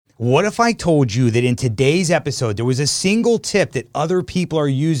What if I told you that in today's episode, there was a single tip that other people are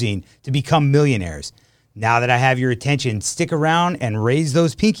using to become millionaires? Now that I have your attention, stick around and raise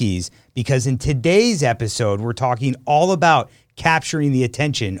those pinkies, because in today's episode, we're talking all about capturing the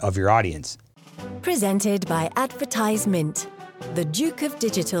attention of your audience. Presented by Advertisement. The Duke of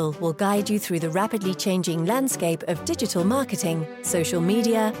Digital will guide you through the rapidly changing landscape of digital marketing, social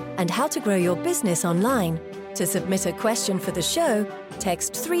media, and how to grow your business online. To submit a question for the show,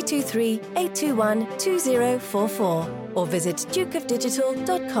 text 323-821-2044 or visit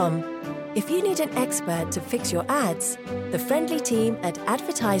dukeofdigital.com. If you need an expert to fix your ads, the friendly team at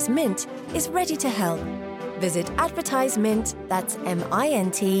Advertisement is ready to help. Visit Advertisement, that's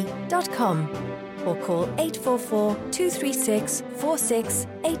MINT.com, or call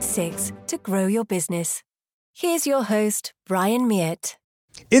 844-236-4686 to grow your business. Here's your host, Brian Miet.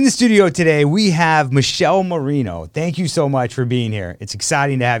 In the studio today, we have Michelle Marino. Thank you so much for being here. It's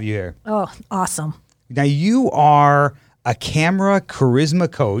exciting to have you here. Oh, awesome. Now, you are a camera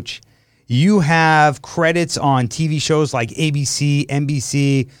charisma coach. You have credits on TV shows like ABC,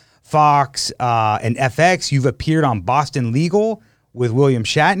 NBC, Fox, and FX. You've appeared on Boston Legal with William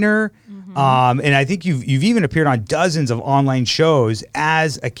Shatner. And I think you've even appeared on dozens of online shows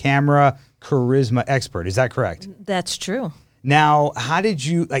as a camera charisma expert. Is that correct? That's true. Now, how did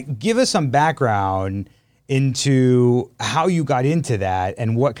you, give us some background into how you got into that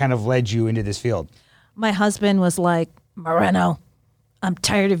and what kind of led you into this field? My husband was like, Moreno, I'm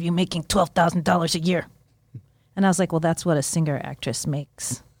tired of you making $12,000 a year. And I was like, well, that's what a singer actress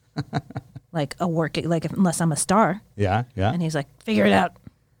makes. Unless I'm a star. Yeah. And he's like, figure it out.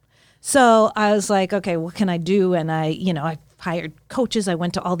 So I was like, okay, what can I do? And I hired coaches. I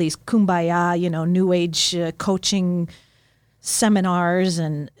went to all these kumbaya, new age coaching seminars.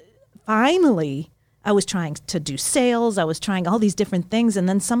 And finally, I was trying to do sales. I was trying all these different things. And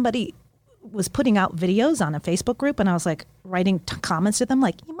then somebody was putting out videos on a Facebook group. And I was like writing comments to them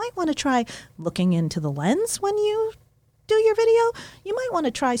like, you might want to try looking into the lens when you do your video. You might want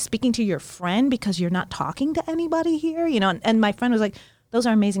to try speaking to your friend because you're not talking to anybody here. And my friend was like, those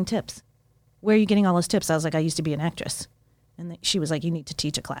are amazing tips. Where are you getting all those tips? I was like, I used to be an actress. And she was like, you need to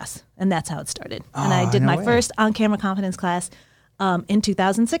teach a class. And that's how it started. And I did my first on-camera confidence class in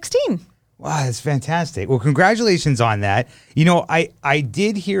 2016. Wow, that's fantastic. Well, congratulations on that. I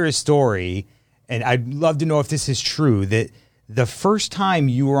did hear a story, and I'd love to know if this is true, that the first time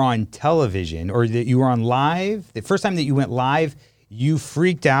you were on television or that you were on live, the first time that you went live, you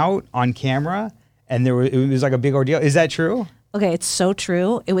freaked out on camera and it was like a big ordeal. Is that true? Okay, it's so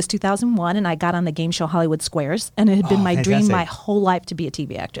true. It was 2001, and I got on the game show Hollywood Squares, and it had been my dream my whole life to be a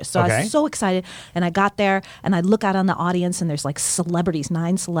TV actress. So I was so excited, and I got there, and I look out on the audience, and there's like celebrities,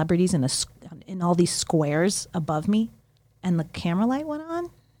 9 celebrities in all these squares above me, and the camera light went on,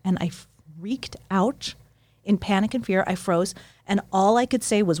 and I freaked out. In panic and fear, I froze, and all I could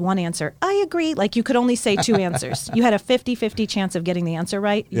say was one answer. I agree. Like, you could only say 2 answers. You had a 50-50 chance of getting the answer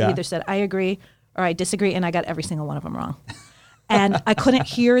right. You either said, I agree, or I disagree, and I got every single one of them wrong. And I couldn't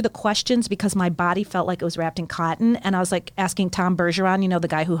hear the questions because my body felt like it was wrapped in cotton. And I was like asking Tom Bergeron, the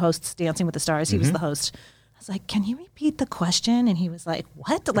guy who hosts Dancing with the Stars. He was the host. I was like, can you repeat the question? And he was like,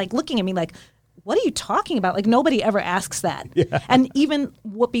 what? Like looking at me like, what are you talking about? Like, nobody ever asks that. Yeah. And even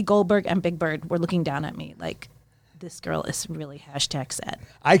Whoopi Goldberg and Big Bird were looking down at me like, this girl is really #sad.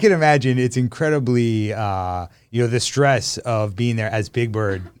 I can imagine it's incredibly, the stress of being there as Big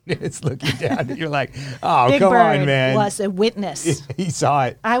Bird. It's looking down and you're like, oh, Big come Bird on, man. was a witness. He saw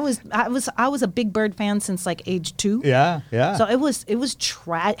it. I was a Big Bird fan since like age 2. Yeah. So it was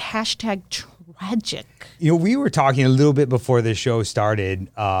 #tragic. We were talking a little bit before the show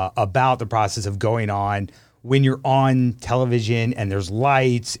started about the process of going on when you're on television and there's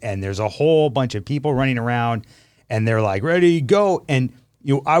lights and there's a whole bunch of people running around. And they're like, ready, go. And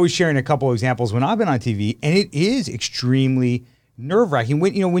I was sharing a couple of examples when I've been on TV, and it is extremely nerve-wracking.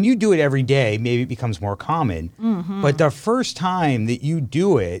 When you do it every day, maybe it becomes more common. Mm-hmm. But the first time that you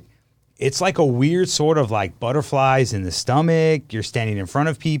do it, it's like a weird sort of like butterflies in the stomach. You're standing in front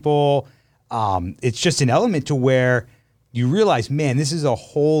of people. It's just an element to where you realize, man, this is a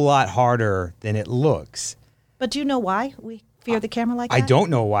whole lot harder than it looks. But do you know why we fear the camera like that? I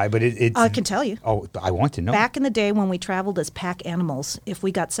don't know why, but it's... I can tell you. Oh, I want to know. Back in the day when we traveled as pack animals, if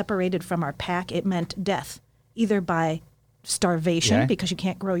we got separated from our pack, it meant death, either by starvation because you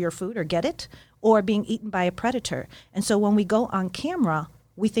can't grow your food or get it, or being eaten by a predator. And so when we go on camera,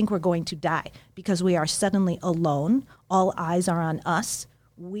 we think we're going to die because we are suddenly alone. All eyes are on us.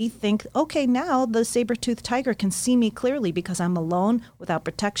 We think, okay, now the saber-toothed tiger can see me clearly because I'm alone without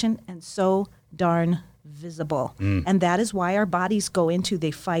protection and so darn visible. And that is why our bodies go into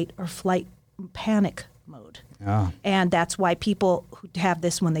the fight or flight panic mode. Oh. And that's why people who have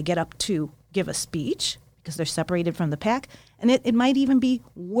this when they get up to give a speech, because they're separated from the pack. And it might even be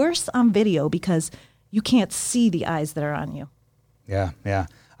worse on video because you can't see the eyes that are on you. Yeah, yeah.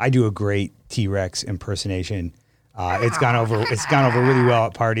 I do a great T-Rex impersonation. It's gone over really well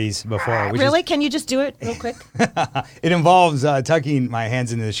at parties before. Really? Can you just do it real quick? It involves tucking my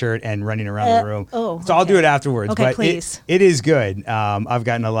hands into the shirt and running around the room. So I'll do it afterwards. Okay, but please. It is good. I've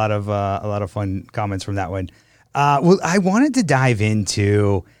gotten a lot of fun comments from that one. Well, I wanted to dive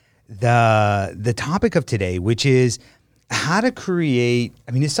into the topic of today, which is how to create.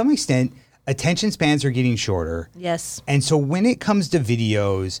 I mean, to some extent, attention spans are getting shorter. Yes. And so when it comes to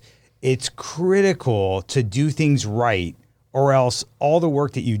videos, it's critical to do things right, or else all the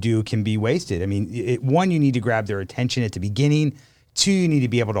work that you do can be wasted. I mean, one, you need to grab their attention at the beginning. 2, you need to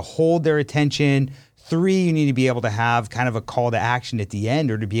be able to hold their attention. 3, you need to be able to have kind of a call to action at the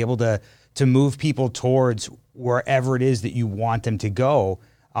end, or to be able to move people towards wherever it is that you want them to go.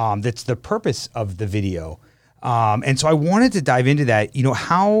 That's the purpose of the video. And so I wanted to dive into that. You know,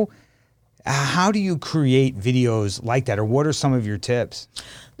 how do you create videos like that, or what are some of your tips?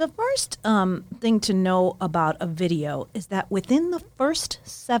 The first thing to know about a video is that within the first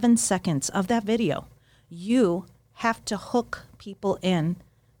 7 seconds of that video, you have to hook people in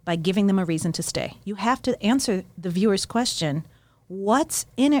by giving them a reason to stay. You have to answer the viewer's question, what's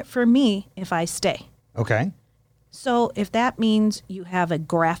in it for me if I stay? Okay. So if that means you have a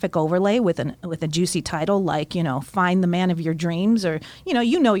graphic overlay with a juicy title like, find the man of your dreams, or,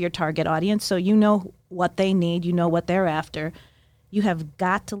 you know your target audience, so you know what they need, you know what they're after. You have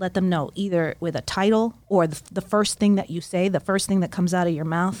got to let them know, either with a title or the first thing that you say, the first thing that comes out of your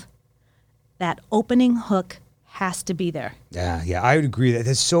mouth. That opening hook has to be there. Yeah, I would agree.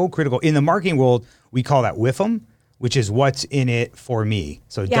 That's so critical. In the marketing world, we call that WIFM, which is what's in it for me.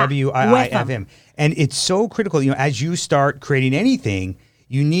 So WIIFM. And it's so critical. As you start creating anything,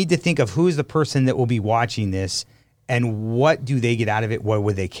 you need to think of who is the person that will be watching this, and what do they get out of it? What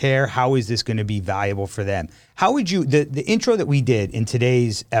would they care? How is this going to be valuable for them? How would you, the intro that we did in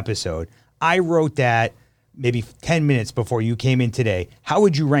today's episode, I wrote that maybe 10 minutes before you came in today. How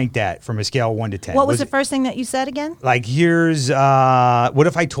would you rank that from a scale of 1 to 10? What was the first thing that you said again? Like, here's, what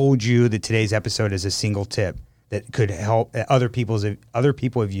if I told you that today's episode is a single tip that could help other people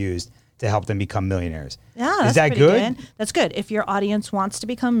have used to help them become millionaires? Yeah, is that good? That's good. If your audience wants to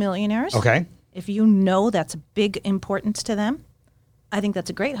become millionaires. Okay. If you know that's a big importance to them, I think that's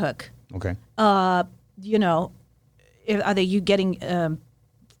a great hook. Okay. Are they you getting?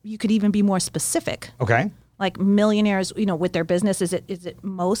 You could even be more specific. Okay. Like millionaires, with their business. Is it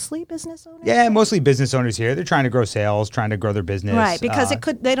mostly business owners? Yeah, mostly business owners here. They're trying to grow sales, trying to grow their business. Right, because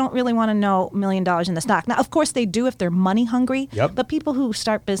they don't really want to know $1 million in the stock. Now, of course, they do if they're money hungry. Yep. But people who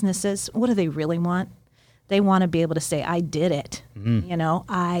start businesses, what do they really want? They want to be able to say, I did it. Mm-hmm.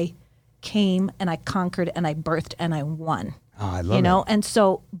 I came and I conquered and I birthed and I won. Oh, I love it. And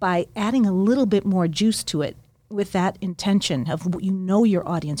so by adding a little bit more juice to it, with that intention of your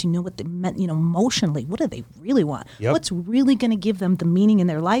audience, what they meant, emotionally, what do they really want? Yep. What's really going to give them the meaning in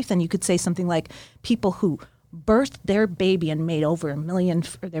their life? And you could say something like people who birthed their baby and made over $1 million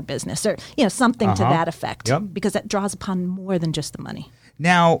for their business, or something to that effect. Yep. Because that draws upon more than just the money.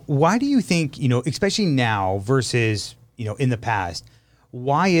 Now, why do you think, especially now versus, in the past,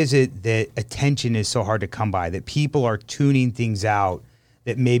 why is it that attention is so hard to come by, that people are tuning things out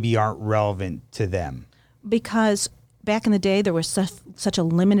that maybe aren't relevant to them? Because back in the day, there was such a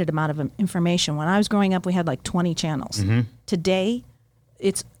limited amount of information. When I was growing up, we had like 20 channels. Mm-hmm. Today,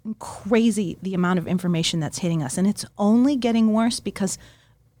 it's crazy the amount of information that's hitting us. And it's only getting worse because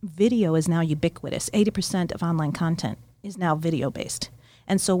video is now ubiquitous. 80% of online content is now video-based.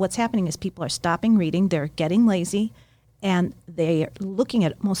 And so what's happening is people are stopping reading, they're getting lazy, and they're looking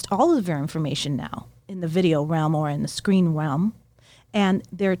at most all of their information now in the video realm or in the screen realm. And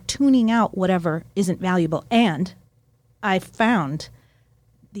they're tuning out whatever isn't valuable. And I found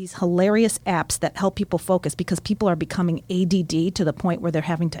these hilarious apps that help people focus, because people are becoming ADD to the point where they're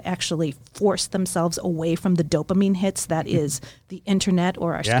having to actually force themselves away from the dopamine hits that is the internet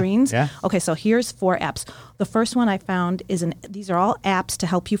or our screens. Yeah. Okay, so here's 4 apps. The first one I found is these are all apps to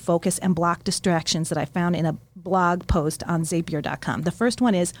help you focus and block distractions that I found in a blog post on Zapier.com. The first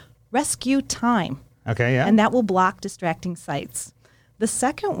one is Rescue Time. Okay, yeah. And that will block distracting sites. The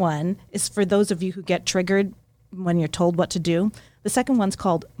second one is for those of you who get triggered when you're told what to do. The second one's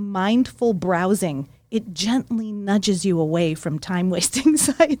called Mindful Browsing. It gently nudges you away from time-wasting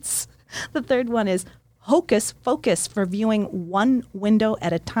sites. The third one is Hocus Focus for viewing one window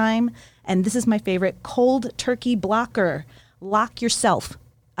at a time. And this is my favorite, cold turkey blocker. Lock yourself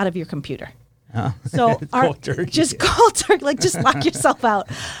out of your computer. So cold turkey. Just cold turkey, like just lock yourself out.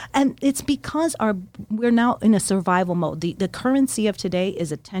 And it's because we're now in a survival mode. The currency of today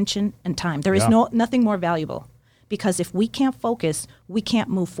is attention and time. There is nothing more valuable, because if we can't focus, we can't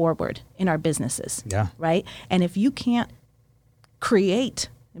move forward in our businesses. Yeah. Right? And if you can't create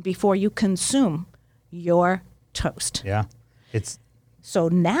before you consume, you're toast. Yeah. So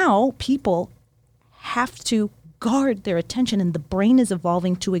now people have to guard their attention, and the brain is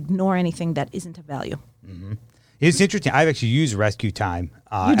evolving to ignore anything that isn't of value. Mm-hmm. It's interesting. I've actually used Rescue Time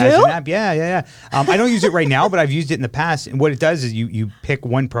you do? as an app. Yeah. I don't use it right now, but I've used it in the past. And what it does is you pick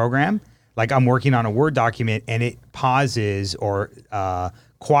one program, like I'm working on a Word document, and it pauses or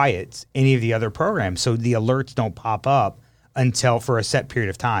quiets any of the other programs, so the alerts don't pop up until for a set period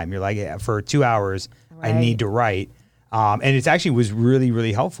of time. You're like, for 2 hours, I need to write. And it actually was really,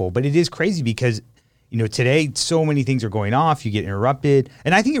 really helpful. But it is crazy because today, so many things are going off. You get interrupted.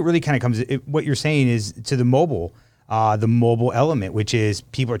 And I think it really kind of comes, what you're saying is to the mobile element, which is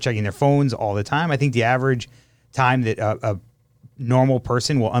people are checking their phones all the time. I think the average time that a normal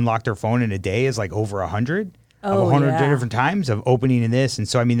person will unlock their phone in a day is like over 100. Oh, 100 different times of opening in this. And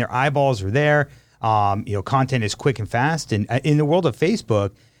so, I mean, their eyeballs are there. Content is quick and fast. And in the world of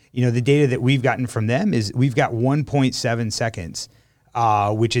Facebook, the data that we've gotten from them is we've got 1.7 seconds.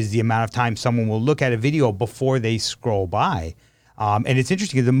 Which is the amount of time someone will look at a video before they scroll by. And it's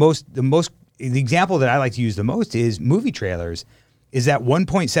interesting. The example that I like to use the most is movie trailers. Is that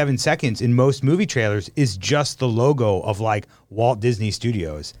 1.7 seconds in most movie trailers is just the logo of like Walt Disney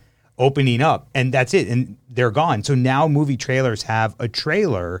Studios opening up, and that's it, and they're gone. So now movie trailers have a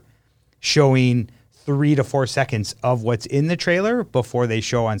trailer showing 3 to 4 seconds of what's in the trailer before they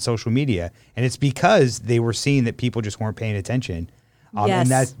show on social media, and it's because they were seeing that people just weren't paying attention.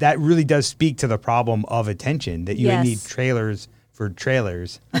 Yes. And that really does speak to the problem of attention, that you need trailers for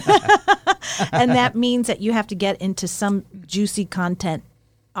trailers. And that means that you have to get into some juicy content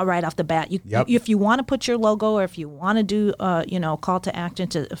right off the bat. If you want to put your logo, or if you want to do call to action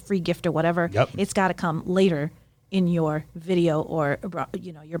to a free gift or whatever, it's got to come later in your video or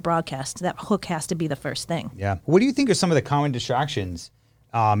your broadcast. That hook has to be the first thing. Yeah. What do you think are some of the common distractions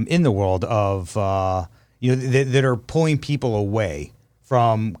in the world of that are pulling people away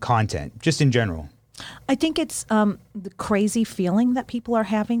from content, just in general? I think it's the crazy feeling that people are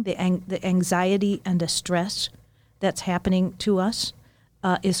having, the anxiety and the stress that's happening to us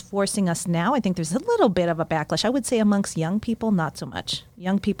is forcing us now. I think there's a little bit of a backlash. I would say amongst young people, not so much.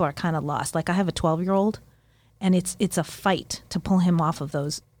 Young people are kind of lost. Like I have a 12-year-old, and it's a fight to pull him off of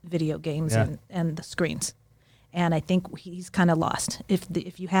those video games and the screens. And I think he's kind of lost.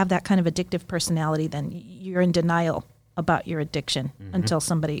 If you have that kind of addictive personality, then you're in denial about your addiction until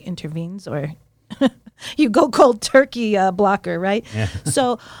somebody intervenes or you go cold turkey blocker, right? Yeah.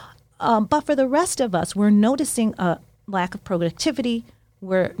 So, but for the rest of us, we're noticing a lack of productivity.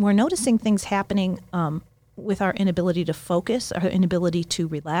 We're noticing things happening with our inability to focus, our inability to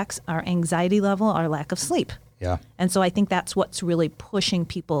relax, our anxiety level, our lack of sleep. Yeah. And so I think that's what's really pushing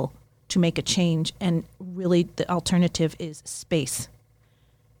people to make a change. And really the alternative is space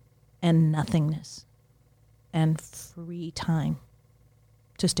and nothingness and free time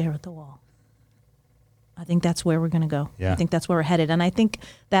to stare at the wall. I think that's where we're going to go. Yeah. I think that's where we're headed. And I think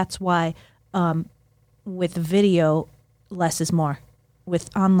that's why with video, less is more.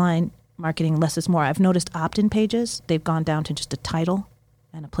 With online marketing, less is more. I've noticed opt-in pages, they've gone down to just a title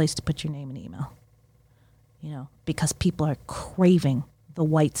and a place to put your name and email. Because people are craving the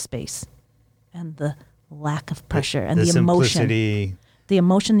white space and the lack of pressure and the emotion. Simplicity. The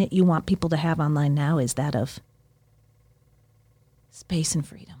emotion that you want people to have online now is that of space and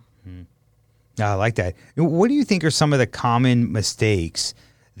freedom. I like that. What do you think are some of the common mistakes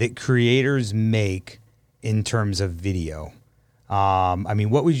that creators make in terms of video?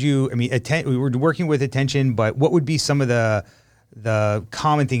 What would you, we were working with attention, but what would be some of the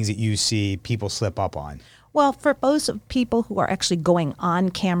common things that you see people slip up on? Well, for those people who are actually going on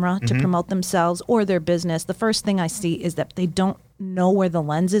camera to promote themselves or their business, the first thing I see is that they don't know where the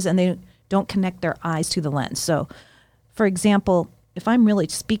lens is and they don't connect their eyes to the lens. So, for example, if I'm really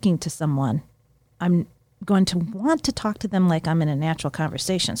speaking to someone, I'm going to want to talk to them like I'm in a natural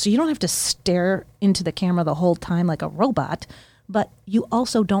conversation. So you don't have to stare into the camera the whole time like a robot, but you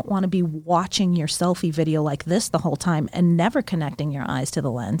also don't want to be watching your selfie video like this the whole time and never connecting your eyes to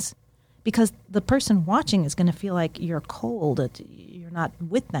the lens, because the person watching is going to feel like you're cold, you're not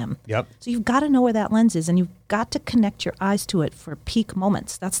with them. Yep. So you've got to know where that lens is, and you've got to connect your eyes to it for peak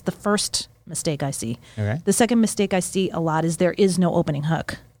moments. That's the first mistake I see. Okay. The second mistake I see a lot is there is no opening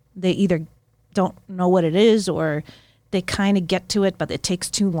hook. They either don't know what it is or they kind of get to it, but it takes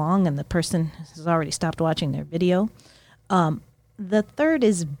too long and the person has already stopped watching their video. The third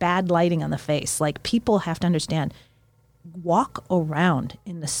is bad lighting on the face. Like, people have to understand, walk around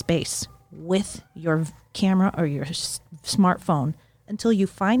in the space with your camera or your smartphone until you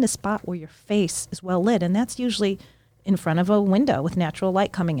find a spot where your face is well lit. And that's usually in front of a window with natural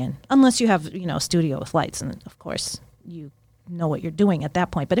light coming in, unless you have, a studio with lights. And of course, you know what you're doing at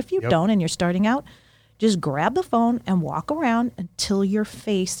that point. But if you don't and you're starting out, just grab the phone and walk around until your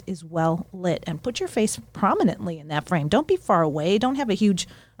face is well lit, and put your face prominently in that frame. Don't be far away. Don't have a huge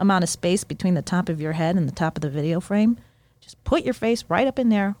amount of space between the top of your head and the top of the video frame. Just put your face right up in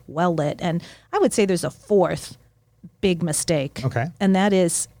there, well lit. And I would say there's a fourth big mistake. Okay. And that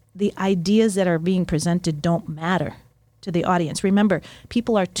is the ideas that are being presented don't matter to the audience. Remember,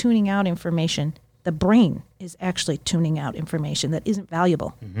 people are tuning out information. The brain is actually tuning out information that isn't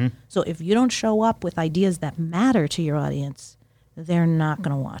valuable. Mm-hmm. So if you don't show up with ideas that matter to your audience, they're not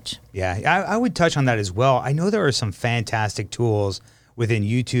going to watch. Yeah, I would touch on that as well. I know there are some fantastic tools within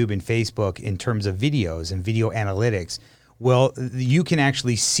YouTube and Facebook in terms of videos and video analytics. Well, you can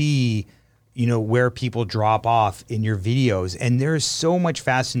actually see, where people drop off in your videos. And there's so much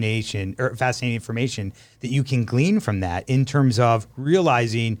fascinating information that you can glean from that in terms of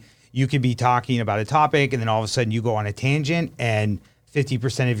realizing you could be talking about a topic and then all of a sudden you go on a tangent and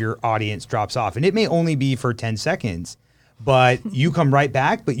 50% of your audience drops off. And it may only be for 10 seconds, but you come right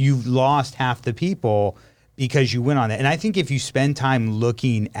back, but you've lost half the people because you went on that. And I think if you spend time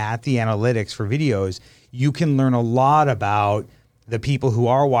looking at the analytics for videos, you can learn a lot about the people who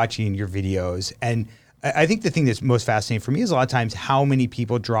are watching your videos. And I think the thing that's most fascinating for me is a lot of times how many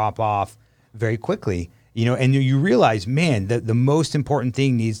people drop off very quickly. And you realize, man, that the most important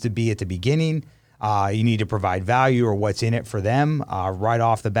thing needs to be at the beginning. You need to provide value or what's in it for them right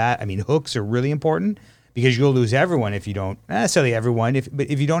off the bat. I mean, hooks are really important because you'll lose everyone if you don't, not necessarily everyone, but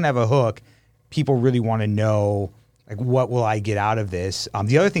if you don't have a hook, people really want to know, like, what will I get out of this?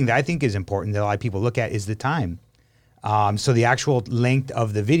 The other thing that I think is important that a lot of people look at is the time. So the actual length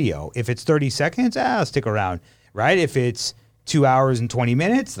of the video. If it's 30 seconds, I'll stick around, right? If it's 2 hours and 20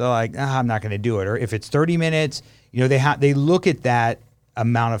 minutes, they're like, I'm not going to do it. Or if it's 30 minutes, they look at that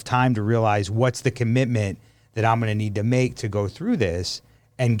amount of time to realize what's the commitment that I'm going to need to make to go through this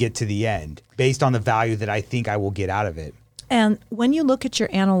and get to the end based on the value that I think I will get out of it. And when you look at your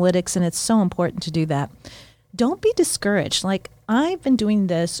analytics, and it's so important to do that, don't be discouraged. Like, I've been doing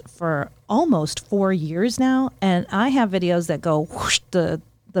this for almost 4 years now, and I have videos that go whoosh, the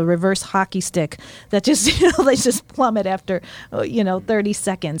reverse hockey stick that just, they just plummet after, 30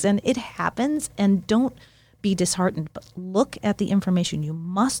 seconds. And it happens, and don't be disheartened, but look at the information. You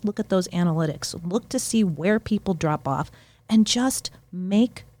must look at those analytics. Look to see where people drop off and just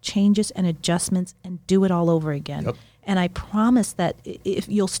make changes and adjustments and do it all over again. Yep. And I promise that if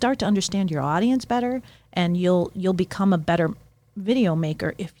you'll start to understand your audience better, and you'll become a better video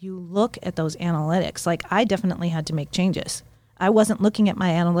maker if you look at those analytics. Like, I definitely had to make changes. I wasn't looking at my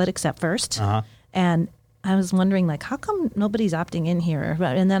analytics at first, and I was wondering, like, how come nobody's opting in here?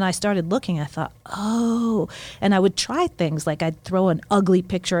 And then I started looking. I thought, and I would try things like I'd throw an ugly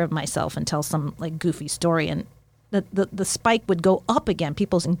picture of myself and tell some like goofy story, and the spike would go up again.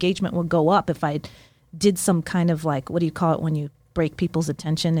 People's engagement would go up if I did some kind of, like, what do you call it when you break people's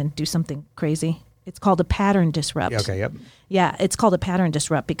attention and do something crazy? It's called a pattern disrupt. Okay, yep. Yeah, it's called a pattern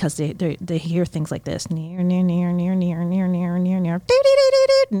disrupt because they hear things like this: near, near, near, near, near, near, near, near, near, near,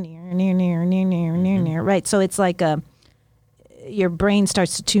 near, near, near, near, near. Right. So it's like your brain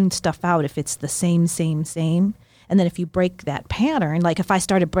starts to tune stuff out if it's the same. And then if you break that pattern, like if I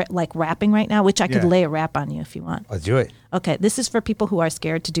started like rapping right now, which I could lay a rap on you if you want. Let's do it. Okay, this is for people who are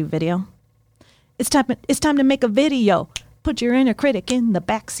scared to do video. It's time to make a video. Put your inner critic in the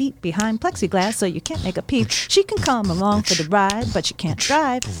back seat behind plexiglass so you can't make a peep. She can come along for the ride, but she can't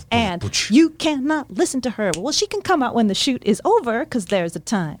drive, and you cannot listen to her. Well, she can come out when the shoot is over, because there's a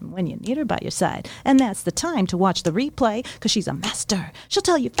time when you need her by your side, and that's the time to watch the replay, because she's a master. She'll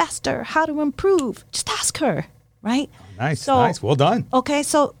tell you faster how to improve. Just ask her, right? Nice. Well done. Okay,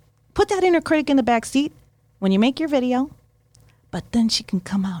 so put that inner critic in the back seat when you make your video, but then she can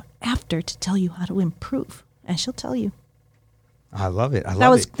come out after to tell you how to improve, and she'll tell you. I love it.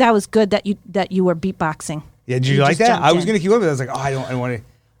 That was good that you were beatboxing. Yeah, did you like that? I was going to keep up with it. I was like, I don't want to.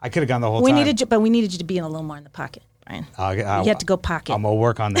 I could have gone the whole time. We needed you to be in a little more in the pocket, Brian. You had to go pocket. I'm going to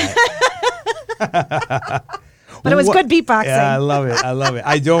work on that. But it was good beatboxing. Yeah, I love it.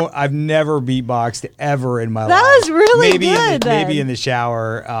 I've never beatboxed ever in my life. That was really good. Maybe in the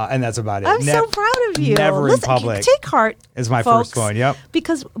shower, and that's about it. I'm so proud of you. Never in public. Take heart. It's my folks, first one, yep.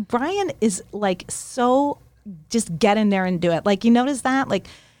 Because Brian is like so just get in there and do it. Like, you notice that? Like,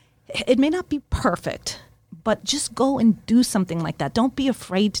 it may not be perfect, but just go and do something like that. Don't be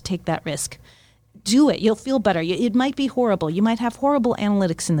afraid to take that risk. Do it. You'll feel better. It might be horrible. You might have horrible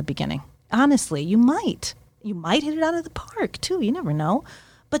analytics in the beginning. Honestly, you might. You might hit it out of the park, too. You never know.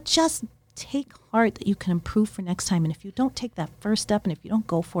 But just take heart that you can improve for next time. And if you don't take that first step and if you don't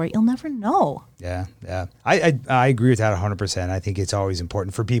go for it, you'll never know. Yeah. I agree with that 100%. I think it's always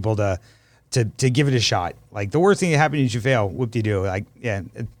important for people to give it a shot. Like, the worst thing that happens is you fail. Whoop-de-doo. Like, yeah,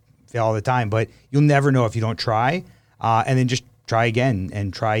 fail all the time. But you'll never know if you don't try. And then just try again.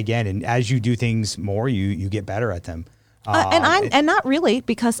 And as you do things more, you get better at them. And not really,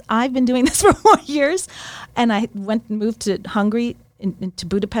 because I've been doing this for 4 years, and I moved to Hungary to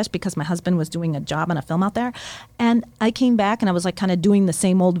Budapest because my husband was doing a job on a film out there, and I came back and I was like kind of doing the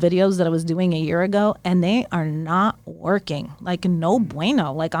same old videos that I was doing a year ago, and they are not working. Like, no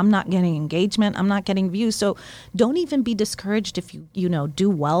bueno. Like, I'm not getting engagement, I'm not getting views. So don't even be discouraged if you do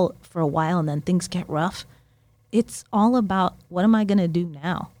well for a while and then things get rough. It's all about, what am I going to do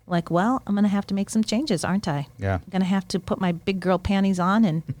now? Like, well, I'm going to have to make some changes, aren't I? Yeah. I'm going to have to put my big girl panties on,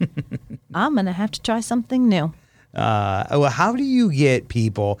 and I'm going to have to try something new. Well, how do you get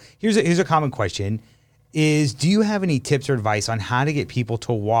people? Here's a common question: do you have any tips or advice on how to get people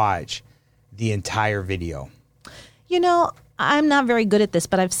to watch the entire video? I'm not very good at this,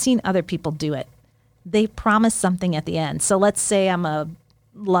 but I've seen other people do it. They promise something at the end. So let's say I'm a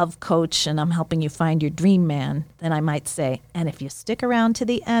love coach and I'm helping you find your dream man. Then I might say, and if you stick around to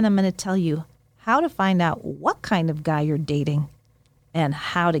the end, I'm going to tell you how to find out what kind of guy you're dating and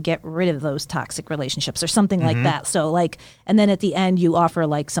how to get rid of those toxic relationships or something like that. So and then at the end you offer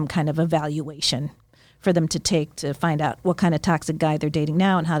like some kind of evaluation for them to take to find out what kind of toxic guy they're dating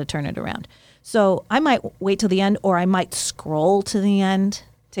now and how to turn it around. So I might wait till the end, or I might scroll to the end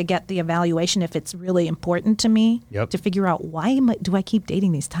to get the evaluation if it's really important to me, to figure out why do I keep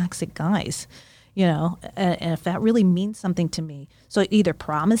dating these toxic guys, and if that really means something to me. So either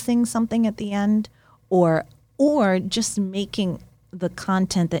promising something at the end or just making the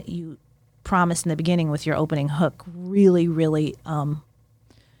content that you promised in the beginning with your opening hook really, really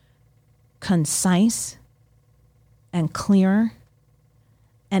concise and clear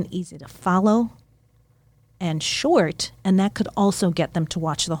and easy to follow and short, and that could also get them to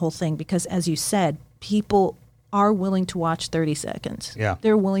watch the whole thing because, as you said, people are willing to watch 30 seconds. Yeah.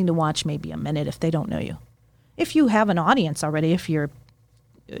 They're willing to watch maybe a minute if they don't know you. If you have an audience already, if you're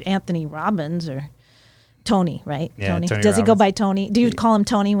Anthony Robbins or Tony, right? Yeah, Tony. Tony Does he Robbins. go by Tony? Do you call him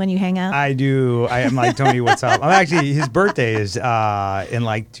Tony when you hang out? I do. I am like, Tony, what's up? I'm actually, his birthday is in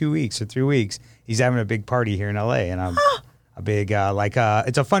like 2 weeks or 3 weeks. He's having a big party here in LA, and I'm a big, it's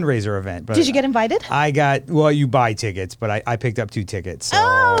a fundraiser event. But did you get invited? You buy tickets, but I picked up 2 tickets. So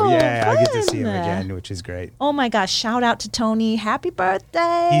yeah, I get to see him again, which is great. Oh my gosh. Shout out to Tony. Happy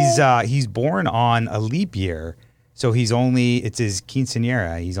birthday. He's born on a leap year. So it's his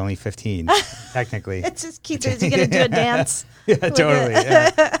quinceañera. He's only 15, technically. It's his quinceañera. Is he going to do a dance? Yeah, totally.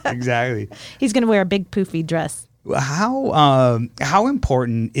 Yeah, exactly. He's going to wear a big poofy dress. How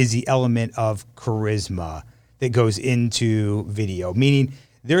important is the element of charisma that goes into video? Meaning,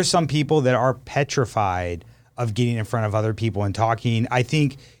 there are some people that are petrified of getting in front of other people and talking. I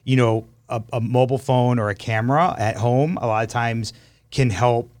think, a mobile phone or a camera at home a lot of times can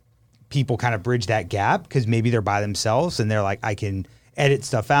help people kind of bridge that gap because maybe they're by themselves and they're like, I can edit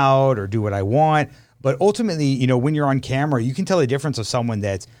stuff out or do what I want. But ultimately, when you're on camera, you can tell the difference of someone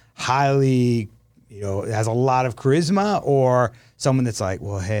that's highly, has a lot of charisma or someone that's like,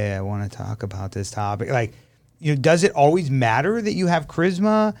 well, hey, I want to talk about this topic. Like, does it always matter that you have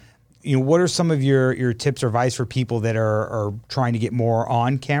charisma? What are some of your tips or advice for people that are trying to get more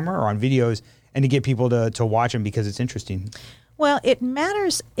on camera or on videos and to get people to watch them because it's interesting? Well, it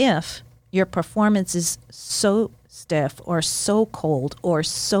matters if your performance is so stiff or so cold or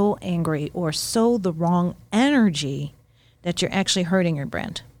so angry or so the wrong energy that you're actually hurting your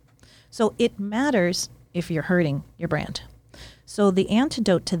brand. So it matters if you're hurting your brand. So the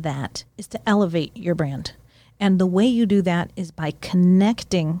antidote to that is to elevate your brand. And the way you do that is by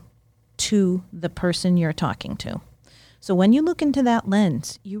connecting to the person you're talking to. So when you look into that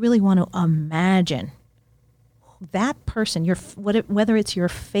lens, you really want to imagine that person, whether it's your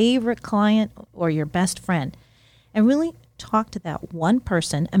favorite client or your best friend, and really talk to that one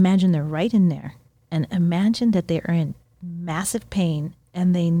person. Imagine they're right in there, and imagine that they are in massive pain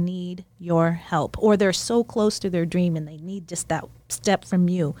and they need your help, or they're so close to their dream and they need just that step from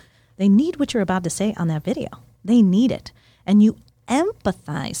you. They need what you're about to say on that video. They need it. And you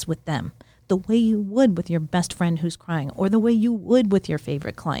empathize with them the way you would with your best friend who's crying, or the way you would with your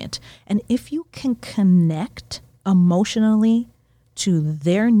favorite client. And if you can connect emotionally to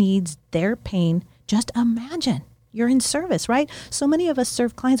their needs, their pain, just imagine you're in service, right? So many of us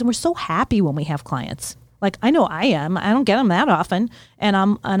serve clients and we're so happy when we have clients. Like, I know I am. I don't get them that often. And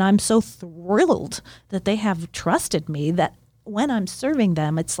I'm so thrilled that they have trusted me that when I'm serving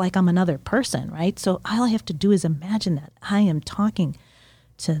them, it's like I'm another person, right? So all I have to do is imagine that I am talking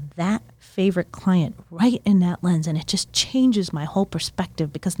to that favorite client right in that lens. And it just changes my whole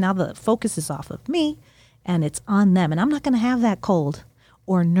perspective, because now the focus is off of me and it's on them. And I'm not going to have that cold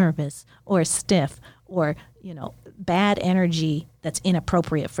or nervous or stiff or, bad energy that's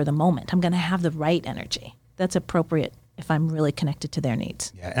inappropriate for the moment. I'm going to have the right energy that's appropriate if I'm really connected to their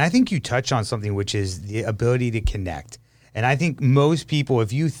needs. Yeah, and I think you touch on something, which is the ability to connect. And I think most people,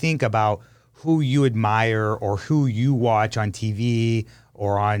 if you think about who you admire or who you watch on TV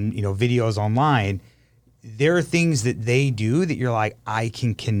or on, videos online, there are things that they do that you're like, I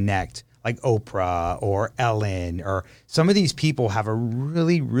can connect, like Oprah or Ellen, or some of these people have a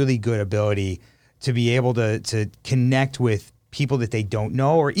really, really good ability to be able to connect with people that they don't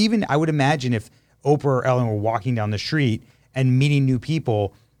know. Or even, I would imagine, if Oprah or Ellen were walking down the street and meeting new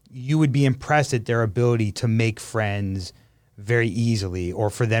people, you would be impressed at their ability to make friends very easily, or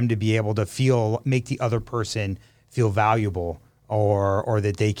for them to be able to make the other person feel valuable, or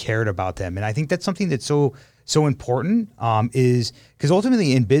that they cared about them. And I think that's something that's so important, is because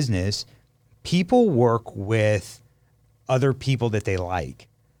ultimately in business, people work with other people that they like.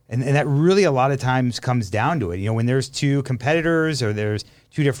 And that really a lot of times comes down to it. When there's two competitors or there's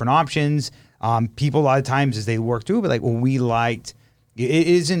two different options, people a lot of times as they work through it, like, well, we liked, it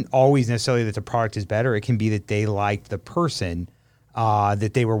isn't always necessarily that the product is better. It can be that they liked the person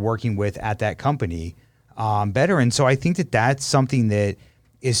that they were working with at that company better. And so I think that that's something that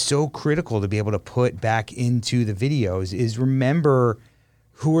is so critical to be able to put back into the videos, is remember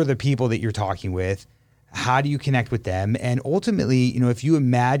who are the people that you're talking with. How do you connect with them? And ultimately, if you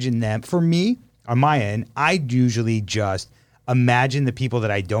imagine them, for me, on my end, I usually just imagine the people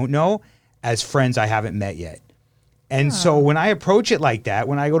that I don't know as friends I haven't met yet. And so when I approach it like that,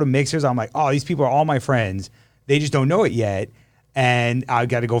 when I go to mixers, I'm like, oh, these people are all my friends. They just don't know it yet. And I've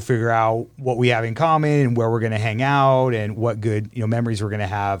got to go figure out what we have in common and where we're going to hang out and what good, memories we're going to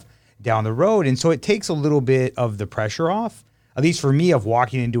have down the road. And so it takes a little bit of the pressure off, at least for me, of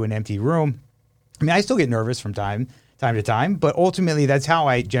walking into an empty room. I mean, I still get nervous from time to time, but ultimately that's how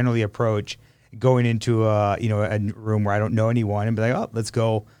I generally approach going into a room where I don't know anyone, and be like, oh, let's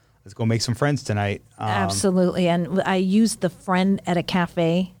go make some friends tonight. Absolutely. And I use the friend at a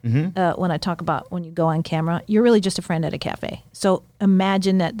cafe when I talk about when you go on camera. You're really just a friend at a cafe. So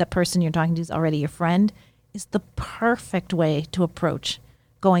imagine that the person you're talking to is already your friend, is the perfect way to approach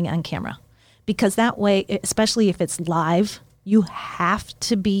going on camera. Because that way, especially if it's live, you have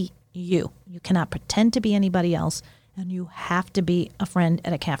to be you. You cannot pretend to be anybody else, and you have to be a friend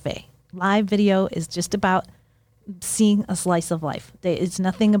at a cafe. Live video is just about seeing a slice of life. It's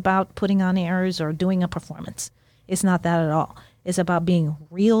nothing about putting on airs or doing a performance. It's not that at all. It's about being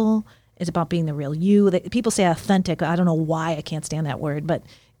real. It's about being the real you. People say authentic. I don't know why I can't stand that word, but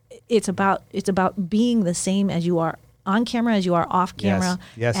it's about being the same as you are on camera as you are off camera.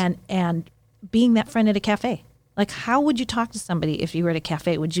 Yes. And being that friend at a cafe. Like, how would you talk to somebody if you were at a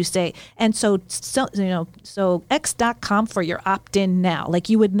cafe? Would you say, and so X.com for your opt-in now? Like,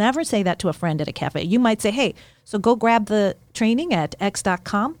 you would never say that to a friend at a cafe. You might say, hey, so go grab the training at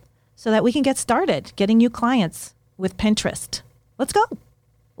X.com so that we can get started getting you clients with Pinterest. Let's go.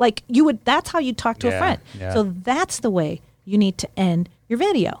 Like, that's how you talk to a friend. Yeah. So that's the way you need to end your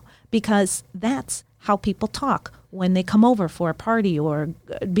video, because that's how people talk when they come over for a party or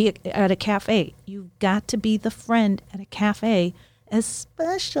be at a cafe. You've got to be the friend at a cafe,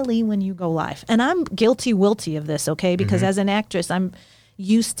 especially when you go live. And I'm guilty of this, okay? Because as an actress, I'm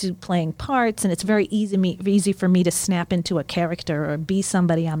used to playing parts, and it's very easy for me to snap into a character or be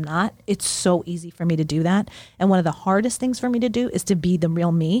somebody I'm not. It's so easy for me to do that. And one of the hardest things for me to do is to be the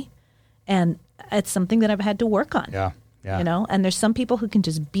real me. And it's something that I've had to work on. Yeah. And there's some people who can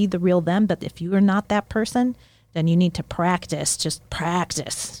just be the real them, but if you are not that person, then you need to practice. Just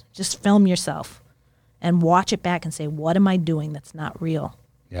practice. Just film yourself and watch it back and say, what am I doing that's not real?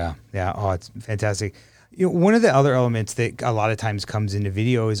 Yeah. Oh, it's fantastic. One of the other elements that a lot of times comes into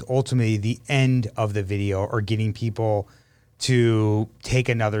video is ultimately the end of the video, or getting people to take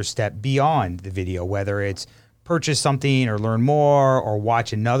another step beyond the video, whether it's purchase something or learn more or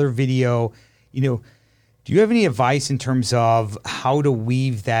watch another video, do you have any advice in terms of how to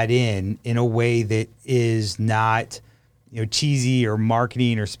weave that in a way that is not, cheesy or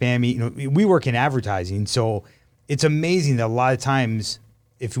marketing or spammy? We work in advertising, so it's amazing that a lot of times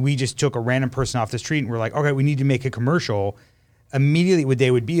if we just took a random person off the street and we're like, okay, we need to make a commercial, immediately what they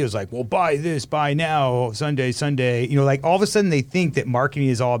would be is like, well, buy this, buy now, Sunday. Like all of a sudden they think that marketing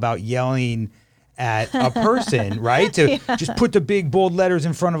is all about yelling at a person, right? To just put the big bold letters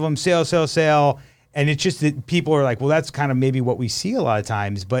in front of them, sale. And it's just that people are like, well, that's kind of maybe what we see a lot of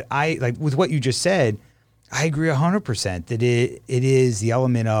times. But I, like with what you just said, I agree 100% that it is the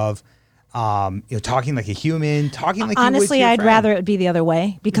element of, talking like a human, talking like honestly, you would to your I'd friend. rather it be the other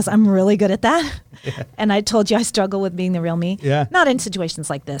way because I'm really good at that. Yeah. And I told you I struggle with being the real me. Yeah. Not in situations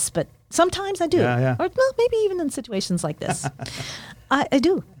like this, but sometimes I do. Yeah. Or well, maybe even in situations like this. I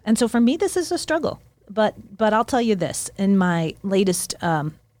do. And so for me, this is a struggle. But I'll tell you this. In my latest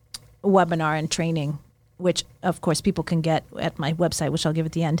webinar and training, which of course people can get at my website, which I'll give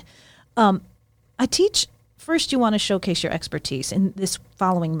at the end, I teach, first you want to showcase your expertise in this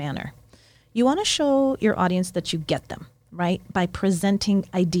following manner. You want to show your audience that you get them, right? By presenting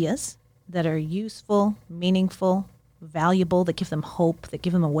ideas that are useful, meaningful, valuable, that give them hope, that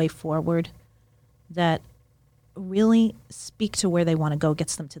give them a way forward, that really speak to where they want to go,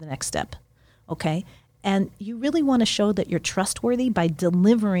 gets them to the next step, okay? And you really want to show that you're trustworthy by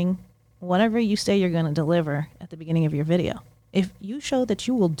delivering whatever you say you're going to deliver at the beginning of your video. If you show that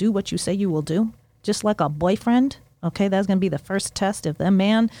you will do what you say you will do, just like a boyfriend, okay, that's going to be the first test. If the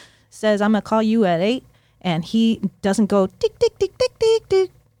man says, I'm going to call you at 8, and he doesn't go tick, tick, tick, tick, tick,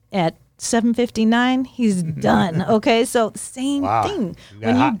 tick, at 7:59, he's done, okay? So same thing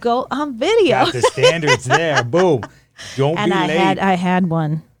when you go on video. Got the standards there, boom. Don't be late. I had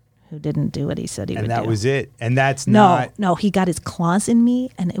one who didn't do what he said he would do. And that was it. And that's No, he got his claws in me,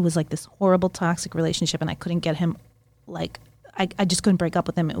 and it was like this horrible toxic relationship, and I couldn't get him, like, I just couldn't break up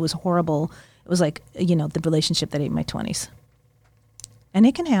with him. It was horrible. It was like, the relationship that ate my 20s. And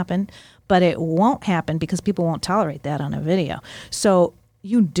it can happen, but it won't happen because people won't tolerate that on a video. So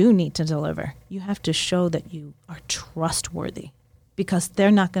you do need to deliver. You have to show that you are trustworthy because they're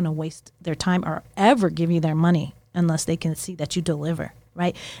not going to waste their time or ever give you their money unless they can see that you deliver,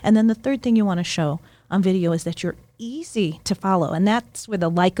 right? And then the third thing you want to show on video is that you're easy to follow. And that's where the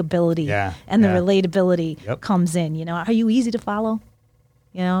likability and the relatability comes in. Are you easy to follow?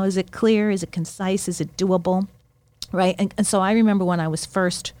 Is it clear? Is it concise? Is it doable? Right. And so I remember when I was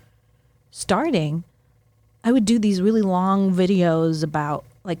first starting, I would do these really long videos about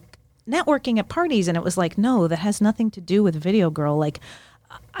like networking at parties. And it was like, no, that has nothing to do with Video Girl. Like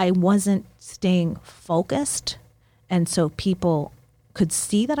I wasn't staying focused. And so people could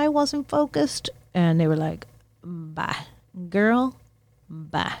see that I wasn't focused. And they were like, bye, girl,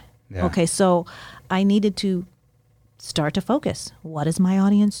 bye. Yeah. Okay. So I needed to start to focus. What does my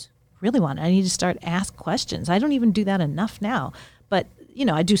audience really want? I need to start ask questions. I don't even do that enough now, but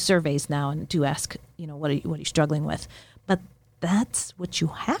I do surveys now and do ask, what are you struggling with? But that's what you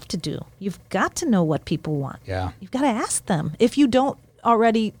have to do. You've got to know what people want. Yeah. You've got to ask them. If you don't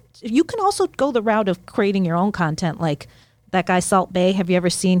already, you can also go the route of creating your own content. Like that guy Salt Bae. Have you ever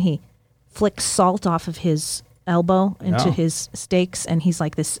seen he flicks salt off of his elbow into his steaks, and he's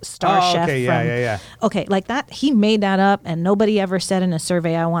like this star chef. Okay, yeah. Okay, like that. He made that up, and nobody ever said in a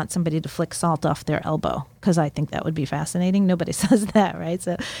survey, I want somebody to flick salt off their elbow, because I think that would be fascinating. Nobody says that, right?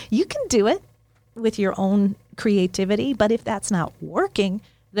 So you can do it with your own creativity, but if that's not working,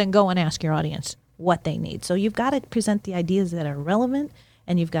 then go and ask your audience what they need. So you've got to present the ideas that are relevant,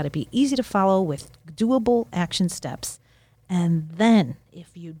 and you've got to be easy to follow with doable action steps. And then if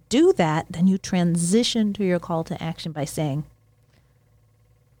you do that, then you transition to your call to action by saying,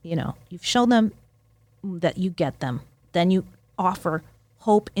 you've shown them that you get them. Then you offer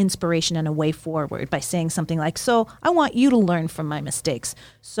hope, inspiration, and a way forward by saying something like, so I want you to learn from my mistakes.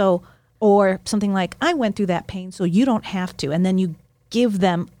 Or something like, I went through that pain, so you don't have to. And then you give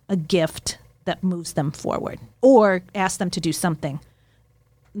them a gift that moves them forward, or ask them to do something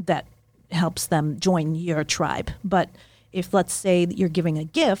that helps them join your tribe. But if, let's say, that you're giving a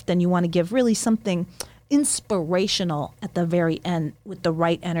gift, then you want to give really something inspirational at the very end with the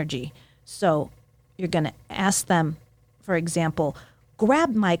right energy. So you're going to ask them, for example,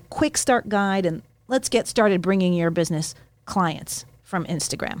 grab my quick start guide and let's get started bringing your business clients from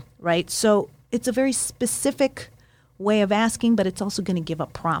Instagram, right? So it's a very specific way of asking, but it's also going to give a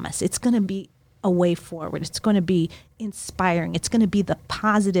promise. It's going to be a way forward. It's going to be inspiring. It's going to be the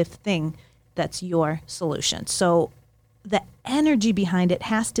positive thing that's your solution. So the energy behind it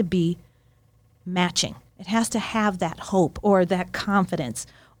has to be matching. It has to have that hope or that confidence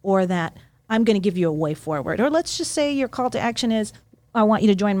or that I'm going to give you a way forward. Or let's just say your call to action is, I want you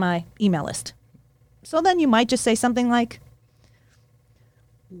to join my email list. So then you might just say something like,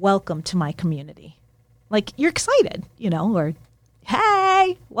 welcome to my community. Like you're excited, or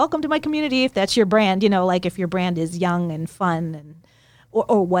hey, welcome to my community if that's your brand, like if your brand is young and fun and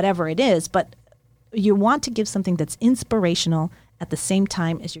or whatever it is. But you want to give something that's inspirational at the same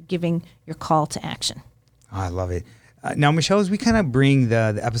time as you're giving your call to action. Oh, I love it. Now, Michelle, as we kind of bring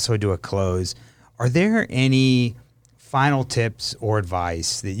the episode to a close, are there any final tips or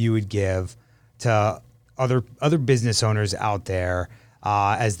advice that you would give to other business owners out there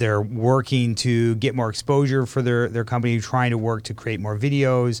as they're working to get more exposure for their company, trying to work to create more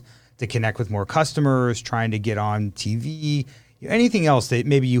videos, to connect with more customers, trying to get on TV, anything else that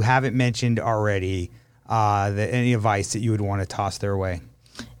maybe you haven't mentioned already, any advice that you would want to toss their way?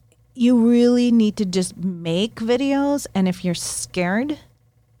 You really need to just make videos. And if you're scared,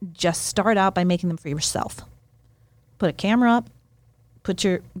 just start out by making them for yourself. Put a camera up,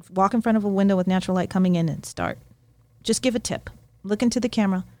 walk in front of a window with natural light coming in and start. Just give a tip. Look into the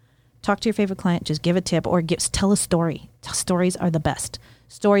camera, talk to your favorite client, just give a tip or tell a story. Stories are the best.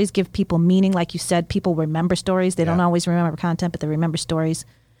 Stories give people meaning. Like you said, people remember stories. They don't always remember content, but they remember stories.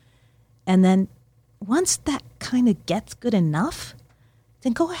 And then once that kind of gets good enough,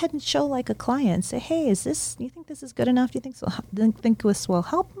 then go ahead and show like a client and say, hey, do you think this is good enough? Do you think this will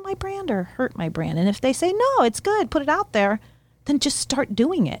help my brand or hurt my brand? And if they say, no, it's good, put it out there, then just start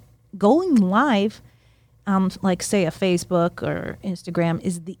doing it. Going live, like say a Facebook or Instagram,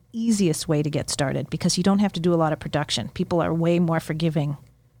 is the easiest way to get started because you don't have to do a lot of production. People are way more forgiving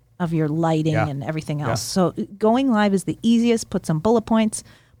of your lighting and everything else. So going live is the easiest. Put some bullet points.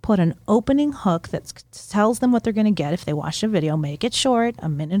 Put an opening hook that tells them what they're going to get if they watch a video. Make it short, a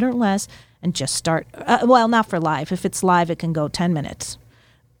minute or less, and just start. Well, not for live. If it's live, it can go 10 minutes,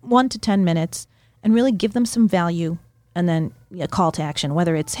 1 to 10 minutes, and really give them some value. And then a call to action,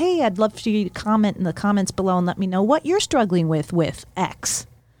 whether it's, hey, I'd love for you to comment in the comments below and let me know what you're struggling with X.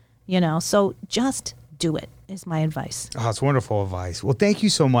 So just do it is my advice. Oh, it's wonderful advice. Well, thank you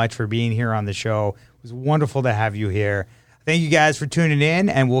so much for being here on the show. It was wonderful to have you here. Thank you guys for tuning in,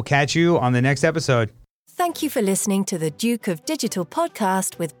 and we'll catch you on the next episode. Thank you for listening to the Duke of Digital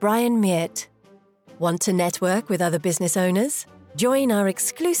podcast with Brian Meert. Want to network with other business owners? Join our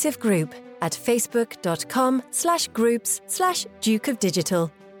exclusive group at facebook.com/groups/Duke of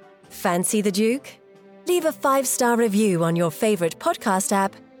Digital. Fancy the Duke? Leave a 5-star review on your favorite podcast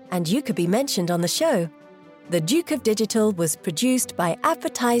app, and you could be mentioned on the show. The Duke of Digital was produced by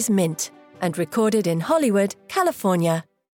Advertise Mint and recorded in Hollywood, California.